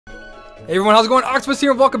Hey everyone, how's it going? Octopus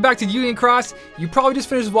here and welcome back to Union Cross. You probably just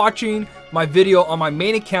finished watching my video on my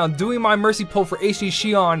main account doing my mercy pull for HD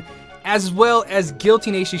Xion, as well as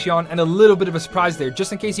guilting HD Xion, and a little bit of a surprise there.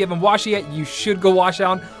 Just in case you haven't watched it yet, you should go watch it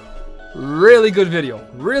on. Really good video.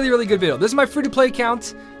 Really good video. This is my free-to-play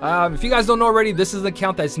account. If you guys don't know already, this is an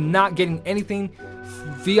account that's not getting anything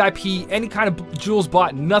VIP, any kind of jewels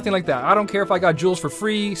bought, nothing like that. I don't care if I got jewels for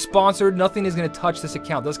free, sponsored, nothing is going to touch this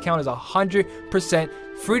account. This account is 100%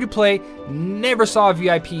 free to play. Never saw a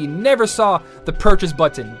VIP, never saw the purchase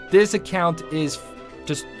button. This account is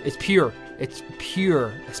just, it's pure. It's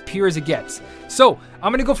pure, as pure as it gets. So,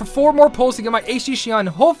 I'm gonna go for 4 more pulls to get my HD Xion,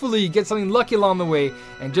 hopefully get something lucky along the way.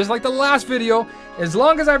 And just like the last video, as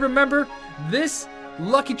long as I remember, this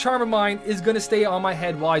lucky charm of mine is gonna stay on my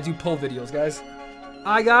head while I do pull videos, guys.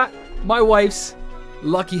 I got my wife's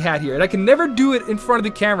lucky hat here, and I can never do it in front of the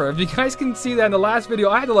camera. If you guys can see that in the last video,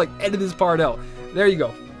 I had to like edit this part out. There you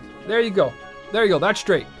go. There you go. There you go. That's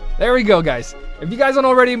straight. There we go, guys. If you guys don't know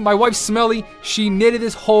already, my wife Smelly, she knitted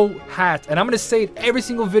this whole hat, and I'm gonna say it every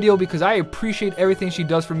single video because I appreciate everything she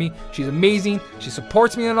does for me. She's amazing. She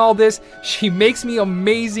supports me in all this. She makes me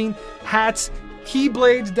amazing hats,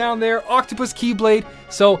 keyblades down there, octopus keyblade.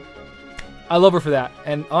 So I love her for that,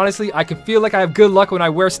 and honestly, I can feel like I have good luck when I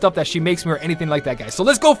wear stuff that she makes me or anything like that, guys. So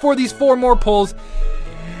let's go for these 4 more pulls,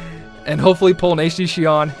 and hopefully pull an HD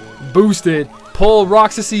Xion, boosted, pull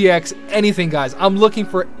Roxas EX, anything, guys. I'm looking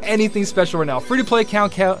for anything special right now. Free-to-play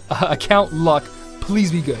account luck.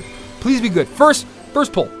 Please be good. Please be good. First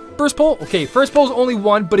pull. First pull. Okay, first pull is only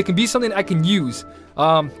 1, but it can be something I can use.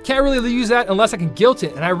 Can't really use that unless I can guilt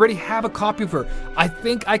it, and I already have a copy of her. I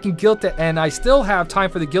think I can guilt it, and I still have time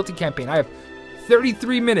for the guilty campaign. I have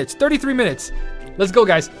 33 minutes. 33 minutes. Let's go,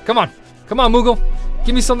 guys. Come on. Come on, Moogle.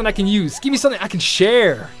 Give me something I can use. Give me something I can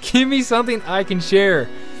share. Give me something I can share.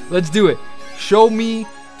 Let's do it. Show me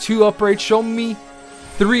 2 upgrades. Show me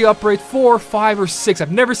 3 upgrades. 4, 5, or 6.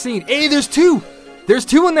 I've never seen. Hey, there's 2. There's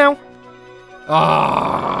 2 in now.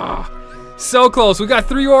 Ah. So close. We got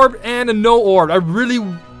 3 orb and a no orb. I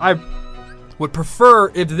would prefer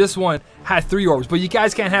if this one had 3 orbs, but you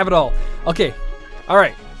guys can't have it all. Okay. All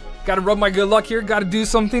right. Got to rub my good luck here. Got to do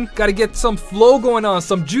something. Got to get some flow going on.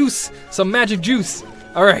 Some juice. Some magic juice.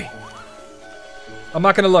 All right. I'm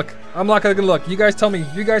not going to look. I'm not going to look. You guys tell me.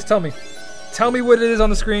 You guys tell me. Tell me what it is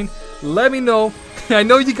on the screen. Let me know. I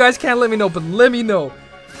know you guys can't let me know, but let me know.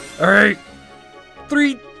 All right.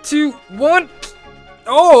 3, 2, 1.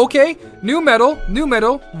 Oh, okay. New medal. New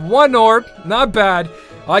medal. 1 orb. Not bad.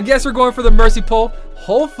 I guess we're going for the mercy pull.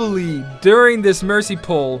 Hopefully, during this mercy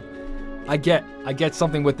pull, I get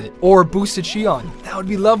something with it. Or boosted Xion. That would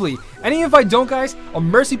be lovely. And even if I don't, guys, a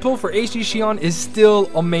mercy pull for HD Xion is still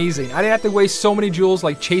amazing. I didn't have to waste so many jewels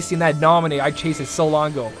like chasing that nominee. I chased it so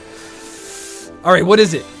long ago. Alright, what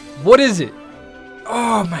is it? What is it?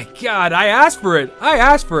 Oh my god, I asked for it. I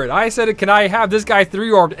asked for it. I said, can I have this guy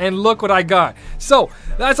 3-orbed? And look what I got. So,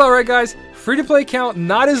 that's alright, guys. Free-to-play account,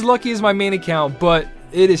 not as lucky as my main account, but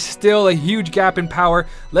it is still a huge gap in power.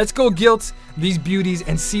 Let's go guilt these beauties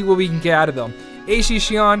and see what we can get out of them. HD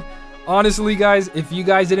Xion, honestly, guys, if you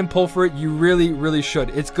guys didn't pull for it, you really should.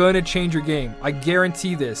 It's going to change your game. I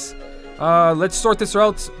guarantee this. Let's sort this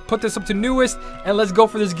out, put this up to newest, and let's go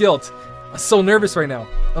for this guilt. I'm so nervous right now.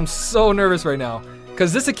 I'm so nervous right now.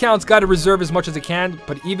 Because this account's got to reserve as much as it can,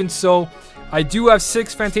 but even so, I do have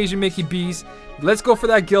 6 Fantasia Mickey B's. Let's go for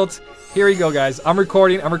that guilt. Here we go, guys. I'm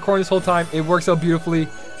recording this whole time. It works out beautifully.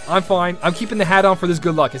 I'm fine. I'm keeping the hat on for this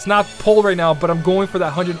good luck. It's not pull right now, but I'm going for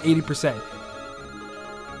that 180%.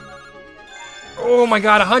 Oh my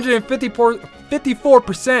god,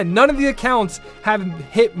 154%. None of the accounts have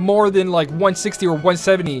hit more than like 160 or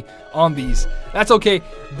 170 on these. That's okay.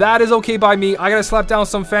 That is okay by me. I gotta slap down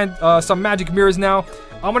some magic mirrors now.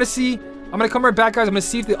 I'm gonna come right back, guys. I'm gonna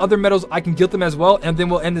see if the other medals I can guilt them as well, and then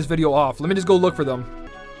we'll end this video off. Let me just go look for them.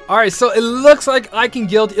 Alright, so it looks like I can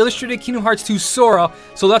guild Illustrated Kingdom Hearts 2 Sora,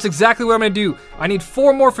 so that's exactly what I'm going to do. I need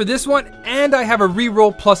 4 more for this one, and I have a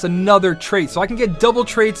reroll plus another trait, so I can get double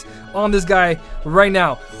traits on this guy right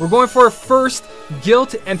now. We're going for a first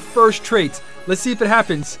guilt and first trait. Let's see if it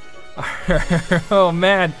happens. Oh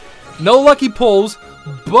man, no lucky pulls,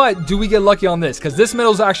 but do we get lucky on this? Because this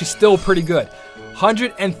medal is actually still pretty good.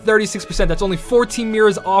 136%, that's only 14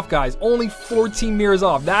 mirrors off, guys. Only 14 mirrors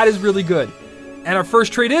off. That is really good. And our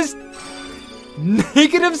first trait is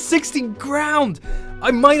negative 60 ground. I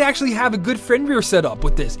might actually have a good friend mirror set up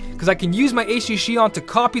with this because I can use my HD Xion to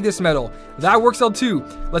copy this medal. That works out too.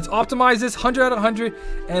 Let's optimize this 100 out of 100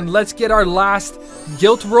 and let's get our last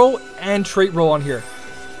guilt roll and trait roll on here.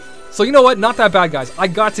 So you know what? Not that bad, guys. I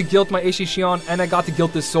got to guilt my HD Xion and I got to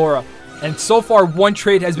guilt this Sora. And so far, one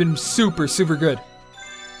trade has been super, super good.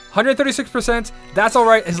 136%, that's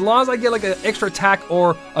alright, as long as I get like an extra attack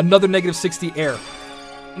or another negative 60 air.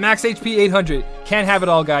 Max HP 800, can't have it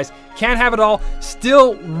all, guys. Can't have it all.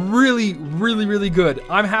 Still really, really, really good.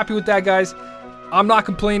 I'm happy with that, guys. I'm not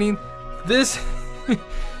complaining. This,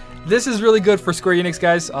 this is really good for Square Enix,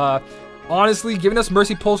 guys. Honestly, giving us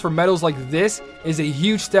mercy pulls for medals like this is a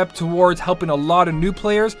huge step towards helping a lot of new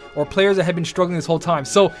players or players that have been struggling this whole time.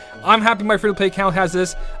 So I'm happy my free-to-play account has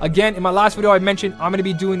this. Again, in my last video I mentioned I'm going to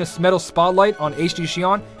be doing a medal spotlight on HD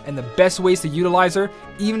Xion and the best ways to utilize her,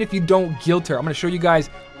 even if you don't guild her. I'm going to show you guys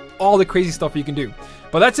all the crazy stuff you can do.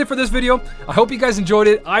 But that's it for this video. I hope you guys enjoyed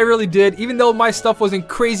it. I really did. Even though my stuff wasn't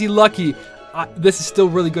crazy lucky, this is still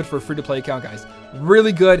really good for a free-to-play account, guys.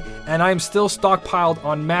 Really good, and I am still stockpiled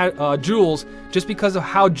on jewels just because of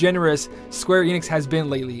how generous Square Enix has been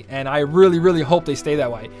lately, and I really, really hope they stay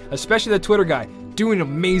that way. Especially the Twitter guy, doing an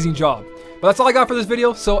amazing job. But that's all I got for this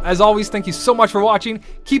video, so as always, thank you so much for watching.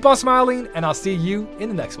 Keep on smiling, and I'll see you in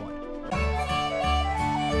the next one.